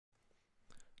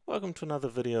Welcome to another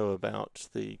video about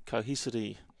the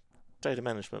Cohesity data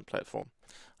management platform.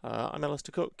 I'm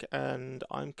Alistair Cook and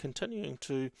I'm continuing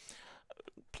to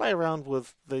play around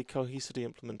with the Cohesity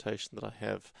implementation that I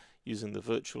have using the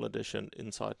Virtual Edition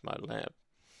inside my lab.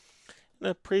 In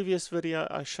a previous video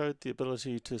I showed the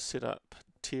ability to set up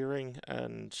tiering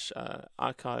and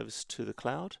archives to the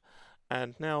cloud,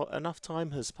 and now enough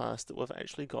time has passed that we've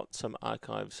actually got some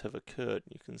archives have occurred.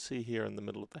 You can see here in the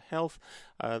middle of the health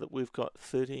that we've got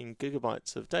 13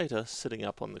 gigabytes of data sitting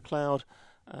up on the cloud.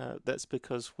 That's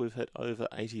because we've hit over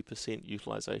 80%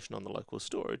 utilization on the local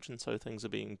storage, and so things are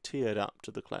being tiered up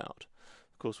to the cloud.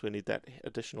 Of course, we need that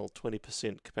additional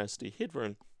 20% capacity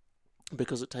headroom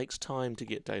because it takes time to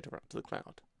get data up to the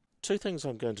cloud. Two things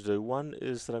I'm going to do. One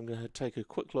is that I'm going to take a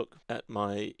quick look at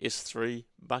my S3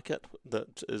 bucket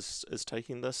that is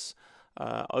taking this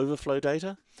overflow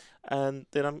data, and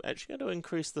then I'm actually going to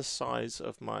increase the size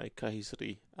of my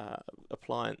Cohesity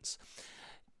appliance.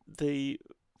 The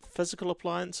physical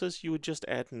appliances, you would just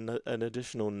add an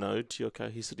additional node to your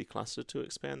Cohesity cluster to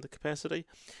expand the capacity,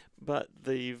 but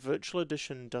the Virtual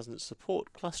Edition doesn't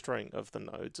support clustering of the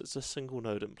nodes. It's a single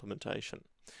node implementation.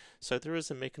 So there is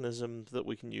a mechanism that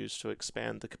we can use to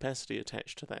expand the capacity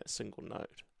attached to that single node.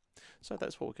 So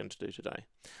that's what we're going to do today.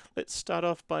 Let's start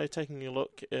off by taking a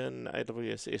look in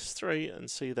AWS S3 and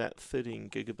see that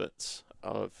 13 gigabits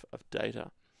of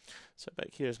data. So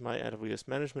back here is my AWS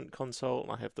management console,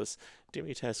 and I have this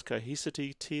Demitask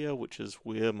Cohesity tier, which is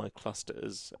where my cluster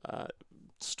is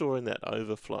storing that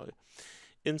overflow.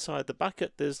 Inside the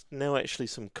bucket there's now actually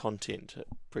some content.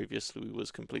 Previously it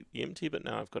was completely empty, but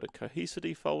now I've got a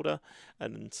Cohesity folder,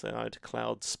 and inside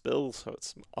cloud spill, so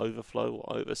it's some overflow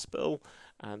or overspill,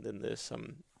 and then there's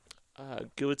some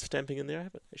GUID stamping in there. I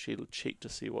haven't actually checked to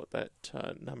see what that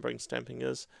numbering stamping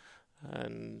is,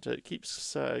 and it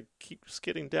keeps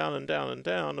getting down and down and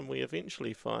down, and we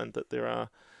eventually find that there are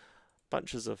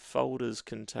bunches of folders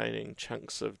containing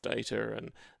chunks of data,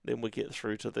 and then we get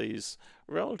through to these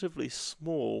relatively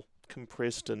small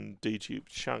compressed and deduped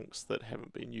chunks that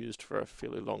haven't been used for a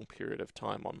fairly long period of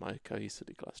time on my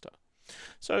Cohesity cluster.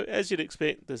 So as you'd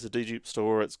expect, there's a dedupe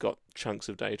store. It's got chunks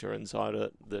of data inside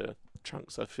it. The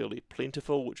chunks are fairly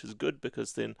plentiful, which is good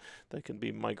because then they can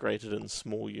be migrated in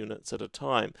small units at a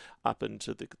time up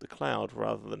into the cloud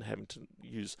rather than having to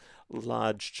use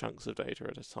large chunks of data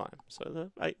at a time. So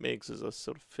the 8 megs is a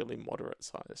sort of fairly moderate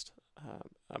sized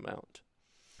amount.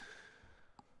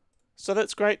 So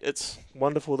that's great. It's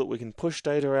wonderful that we can push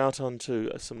data out onto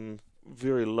some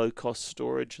very low cost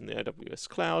storage in the AWS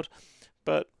cloud.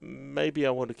 But maybe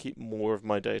I want to keep more of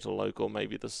my data local.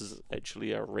 Maybe this is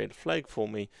actually a red flag for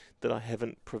me that I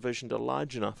haven't provisioned a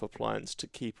large enough appliance to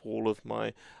keep all of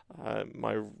my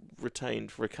my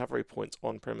retained recovery points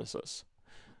on premises.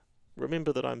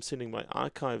 Remember that I'm sending my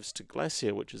archives to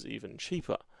Glacier, which is even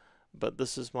cheaper, but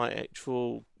this is my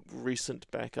actual recent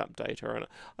backup data, and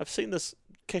I've seen this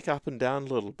kick up and down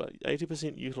a little bit.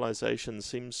 80% utilization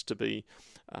seems to be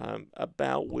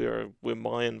about where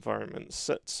my environment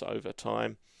sits over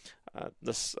time.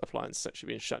 This appliance has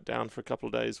actually been shut down for a couple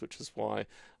of days, which is why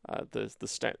the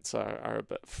stats are a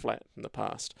bit flat in the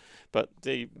past. But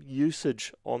the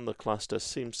usage on the cluster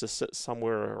seems to sit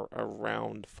somewhere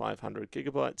around 500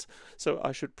 gigabytes, so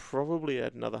I should probably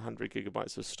add another 100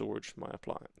 gigabytes of storage to my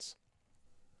appliance.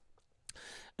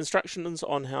 Instructions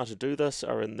on how to do this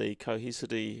are in the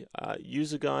Cohesity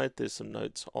user guide. There's some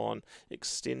notes on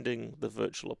extending the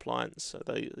virtual appliance. So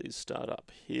these start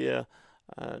up here,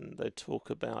 and they talk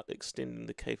about extending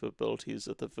the capabilities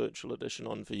of the Virtual Edition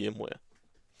on VMware.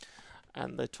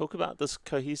 And they talk about this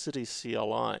Cohesity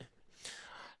CLI.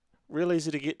 Real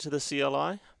easy to get to the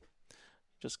CLI.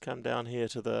 Just come down here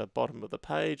to the bottom of the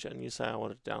page and you say I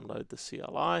want to download the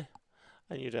CLI.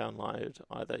 And you download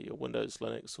either your Windows,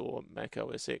 Linux or Mac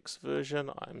OS X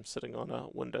version. I'm sitting on a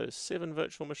Windows 7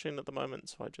 virtual machine at the moment,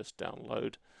 so I just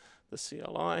download the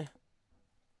CLI.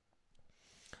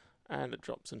 And it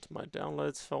drops into my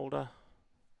downloads folder.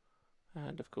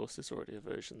 And of course there's already a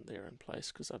version there in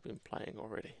place because I've been playing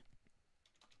already.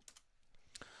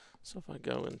 So if I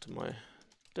go into my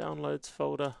downloads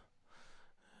folder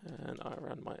and I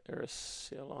run my Eris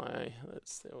CLI,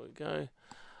 there we go.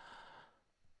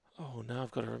 Oh, now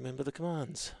I've got to remember the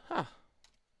commands.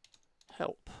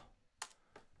 Help.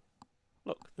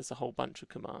 Look, there's a whole bunch of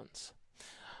commands.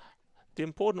 The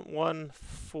important one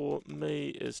for me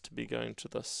is to be going to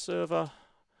the server,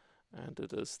 and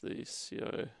it is the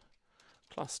co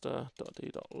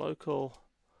cluster.d.local.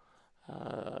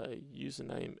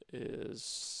 Username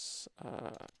is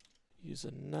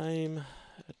username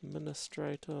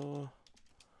administrator.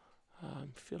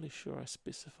 I'm fairly sure I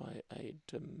specify a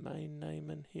domain name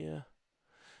in here.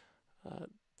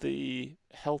 The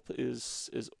help is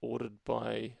ordered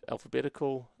by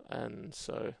alphabetical, and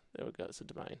so there we go, it's a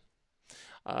domain.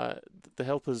 The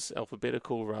help is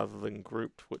alphabetical rather than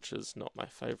grouped, which is not my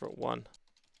favorite one.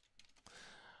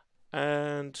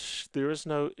 And there is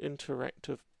no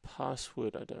interactive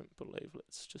password, I don't believe.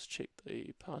 Let's just check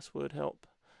the password help.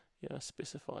 Yeah,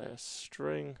 specify a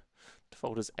string.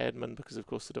 Default is admin because of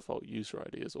course the default user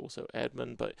ID is also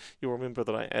admin, but you'll remember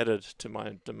that I added to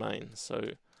my domain,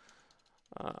 so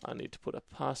I need to put a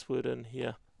password in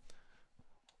here.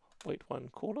 Wait one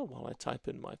caller while I type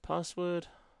in my password.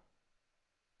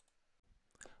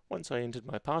 Once I entered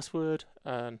my password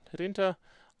and hit enter,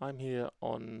 I'm here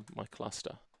on my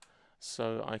cluster.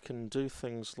 So I can do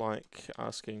things like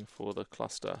asking for the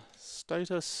cluster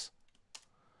status,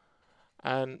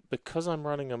 and because I'm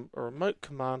running a remote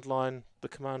command line, the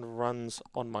command runs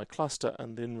on my cluster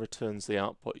and then returns the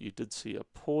output. You did see a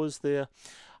pause there.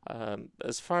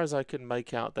 As far as I can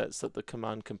make out, that's that the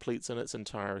command completes in its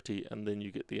entirety and then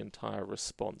you get the entire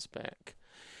response back.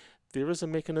 There is a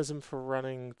mechanism for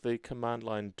running the command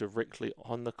line directly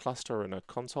on the cluster in a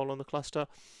console on the cluster,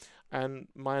 and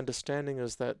my understanding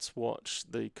is that's what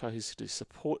the Cohesity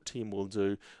support team will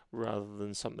do rather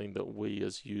than something that we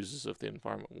as users of the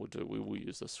environment will do. We will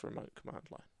use this remote command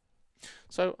line.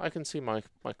 So I can see my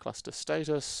cluster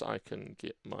status, I can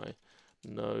get my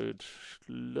node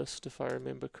list if I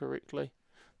remember correctly.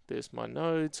 There's my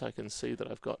nodes. I can see that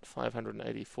I've got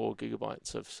 584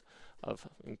 gigabytes of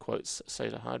in quotes,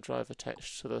 SATA hard drive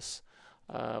attached to this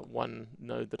one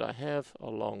node that I have,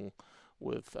 along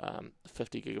with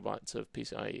 50 gigabytes of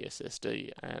PCIe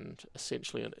SSD and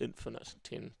essentially an infinite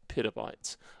 10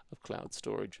 petabytes of cloud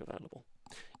storage available.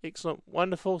 Excellent,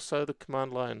 wonderful. So the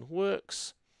command line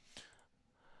works.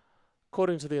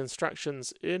 According to the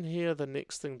instructions in here, the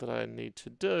next thing that I need to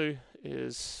do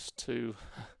is to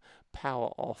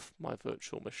power off my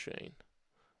virtual machine.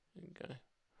 There you go.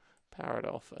 Power it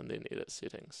off and then edit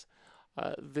settings.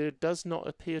 There does not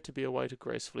appear to be a way to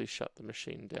gracefully shut the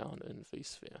machine down in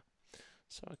vSphere.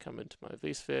 So I come into my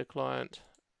vSphere client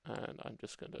and I'm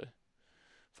just going to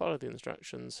follow the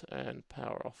instructions and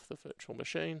power off the virtual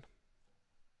machine.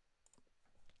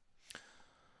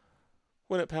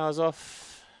 When it powers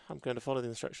off, I'm going to follow the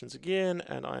instructions again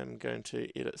and I'm going to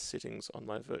edit settings on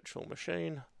my virtual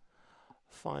machine.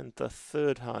 Find the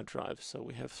third hard drive. So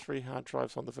we have 3 hard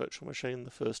drives on the virtual machine.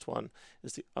 The first one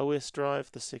is the OS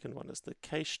drive, the second one is the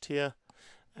cache tier,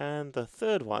 and the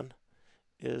third one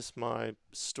is my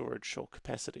storage or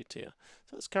capacity tier.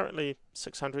 So it's currently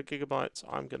 600 gigabytes.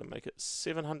 I'm going to make it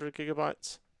 700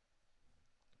 gigabytes.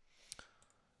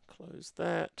 Close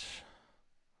that.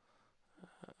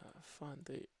 Find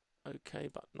the OK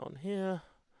button on here.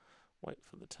 Wait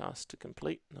for the task to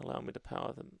complete and allow me to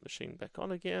power the machine back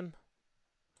on again.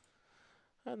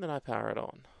 And then I power it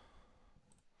on.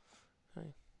 Okay.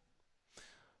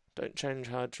 Don't change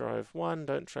hard drive 1,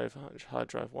 don't change hard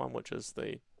drive 1, which is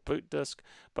the boot disk,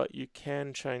 but you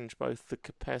can change both the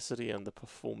capacity and the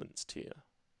performance tier.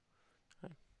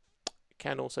 Okay. You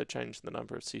can also change the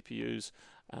number of CPUs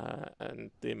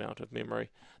and the amount of memory.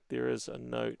 There is a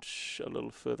note a little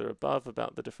further above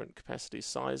about the different capacity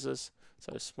sizes,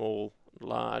 so small,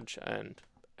 large, and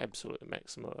absolute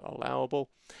maximum allowable.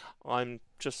 I'm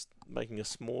just making a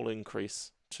small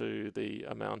increase to the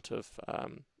amount of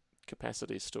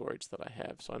capacity storage that I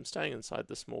have. So I'm staying inside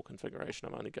the small configuration.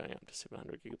 I'm only going up to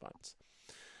 700 gigabytes.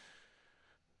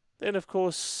 Then of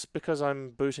course, because I'm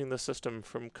booting the system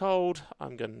from cold,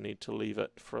 I'm going to need to leave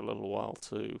it for a little while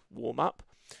to warm up.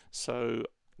 So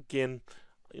again,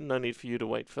 no need for you to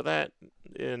wait for that.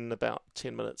 In about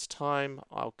 10 minutes time,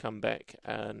 I'll come back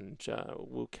and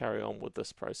we'll carry on with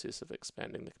this process of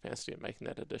expanding the capacity and making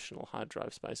that additional hard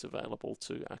drive space available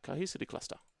to our Cohesity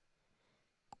cluster.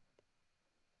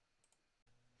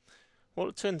 Well,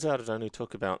 it turns out it only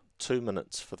took about 2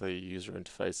 minutes for the user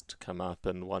interface to come up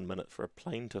and 1 minute for a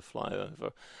plane to fly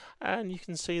over. And you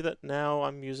can see that now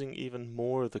I'm using even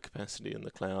more of the capacity in the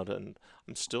cloud, and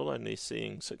I'm still only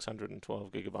seeing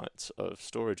 612 gigabytes of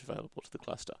storage available to the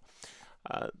cluster.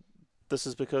 This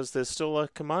is because there's still a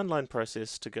command line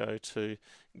process to go to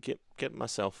get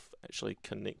myself actually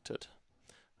connected.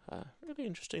 Really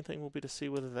interesting thing will be to see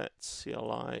whether that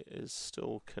CLI is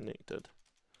still connected.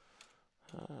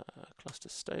 Cluster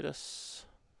status.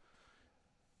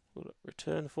 Will it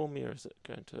return for me, or is it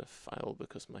going to fail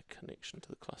because my connection to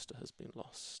the cluster has been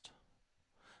lost?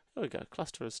 There we go,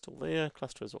 cluster is still there,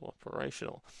 cluster is all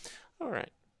operational.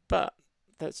 Alright, but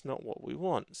that's not what we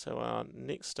want. So our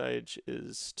next stage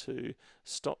is to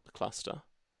stop the cluster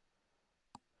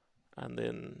and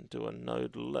then do a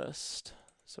node list.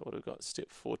 So what we've got, step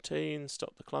 14,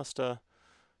 stop the cluster.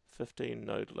 15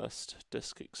 node list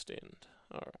disk extend.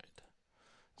 Alright,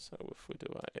 so if we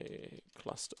do a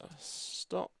cluster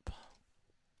stop,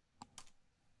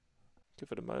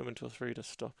 give it a moment or three to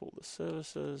stop all the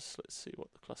services. Let's see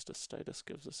what the cluster status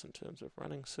gives us in terms of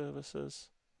running services.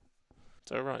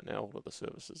 So right now all of the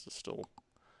services are still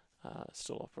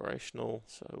operational,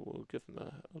 so we'll give them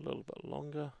a little bit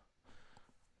longer.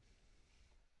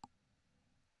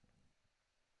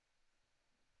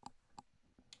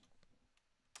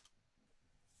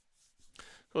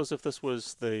 Of course, if this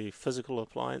was the physical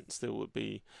appliance, there would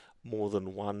be more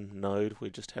than one node. We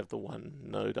just have the one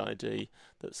node ID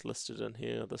that's listed in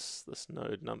here, this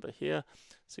node number here.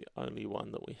 It's the only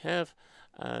one that we have,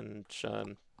 and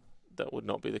that would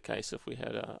not be the case if we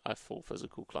had a full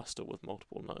physical cluster with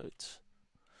multiple nodes.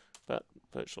 But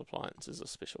virtual appliance is a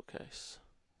special case.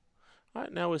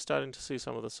 Alright, now we're starting to see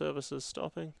some of the services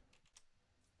stopping.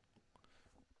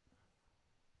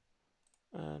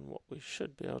 And what we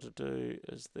should be able to do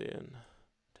is then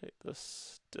take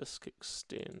this disk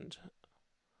extend,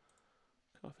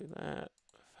 copy that,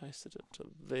 paste it into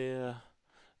there.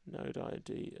 Node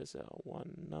ID is our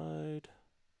one node.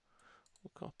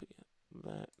 We'll copy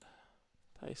that,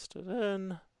 paste it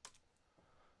in,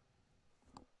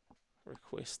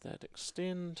 request that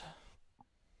extend.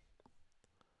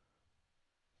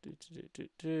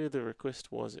 The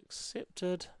request was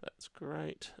accepted. That's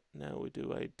great. Now we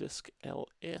do a disk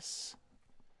ls.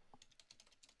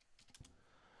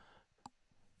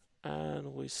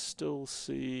 And we still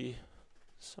see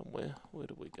somewhere, where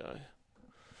do we go?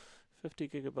 50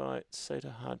 gigabytes,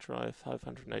 SATA hard drive,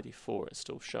 584 is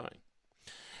still showing.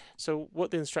 So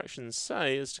what the instructions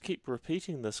say is to keep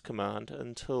repeating this command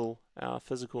until our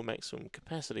physical maximum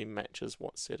capacity matches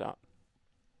what's set up.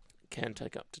 Can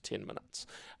take up to 10 minutes,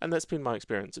 and that's been my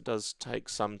experience. It does take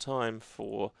some time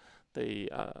for the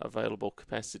available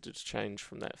capacity to change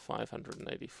from that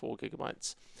 584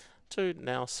 gigabytes to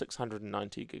now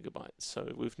 690 gigabytes.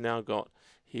 So we've now got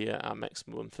here our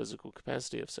maximum physical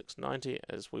capacity of 690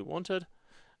 as we wanted,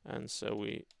 and so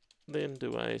we then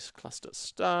do a cluster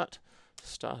start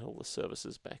all the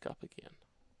services back up again.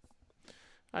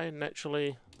 And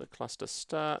naturally the cluster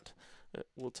start, it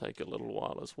will take a little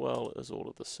while as well, as all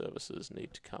of the services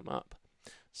need to come up.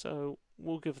 So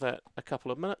we'll give that a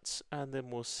couple of minutes and then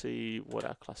we'll see what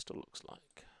our cluster looks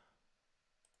like.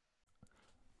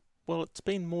 Well, it's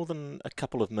been more than a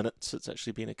couple of minutes. It's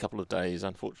actually been a couple of days.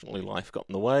 Unfortunately, life got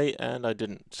in the way and I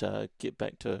didn't get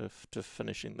back to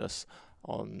finishing this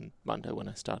on Monday when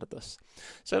I started this.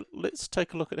 So let's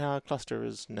take a look at how our cluster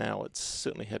is now. It's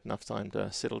certainly had enough time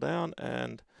to settle down,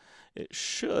 and it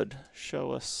should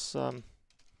show us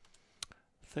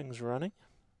things running,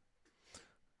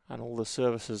 and all the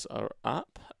services are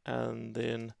up. And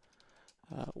then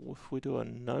if we do a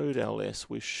node ls,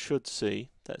 we should see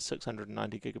that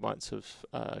 690 gigabytes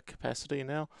of capacity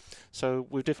now. So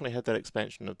we've definitely had that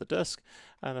expansion of the disk.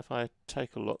 And if I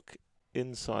take a look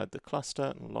inside the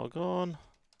cluster and log on,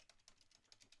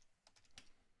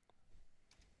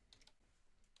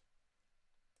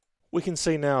 we can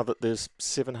see now that there's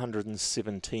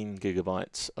 717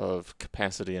 gigabytes of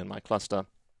capacity in my cluster.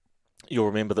 You'll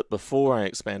remember that before I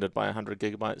expanded by 100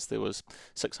 gigabytes, there was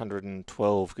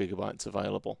 612 gigabytes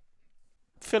available.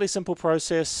 Fairly simple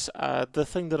process. The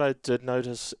thing that I did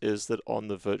notice is that on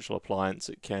the virtual appliance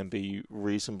it can be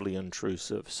reasonably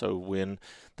intrusive. So when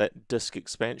that disk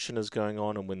expansion is going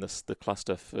on and when the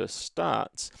cluster first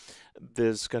starts,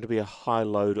 there's going to be a high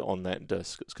load on that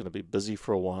disk. It's going to be busy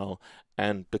for a while,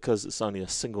 and because it's only a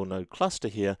single node cluster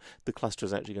here, the cluster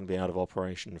is actually going to be out of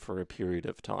operation for a period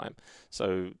of time.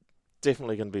 So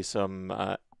definitely going to be some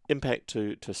impact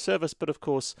to service, but of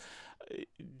course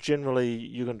generally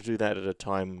you're going to do that at a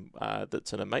time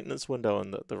that's in a maintenance window,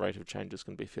 and the rate of change is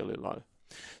going to be fairly low.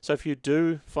 So if you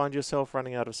do find yourself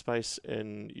running out of space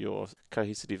in your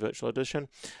Cohesity Virtual Edition,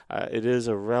 it is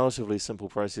a relatively simple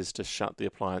process to shut the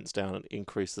appliance down and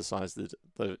increase the size of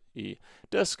the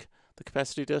disk, the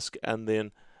capacity disk, and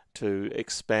then to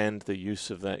expand the use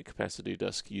of that capacity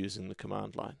disk using the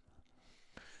command line.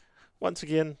 Once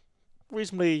again,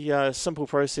 reasonably simple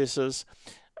processes.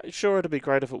 Sure, it'd be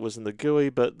great if it was in the GUI,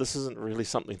 but this isn't really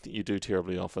something that you do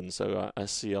terribly often, so a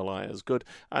CLI is good.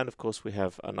 And of course we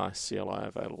have a nice CLI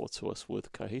available to us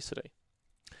with Cohesity.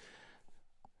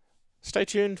 Stay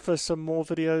tuned for some more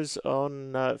videos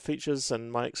on features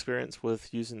and my experience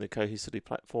with using the Cohesity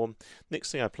platform.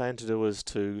 Next thing I plan to do is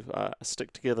to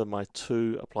stick together my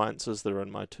two appliances that are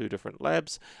in my two different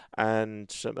labs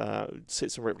and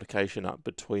set some replication up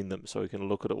between them, so we can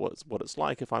look at what it's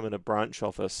like if I'm in a branch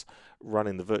office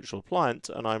running the virtual appliance,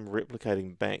 and I'm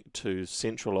replicating back to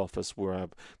central office where I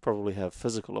probably have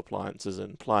physical appliances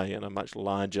in play in a much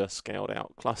larger scaled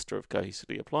out cluster of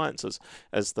Cohesity appliances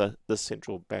as the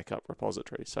central backup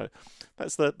repository. So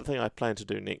that's the thing I plan to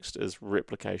do next, is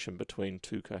replication between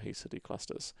two Cohesity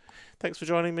clusters. Thanks for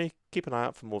joining me. Keep an eye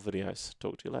out for more videos.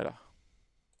 Talk to you later.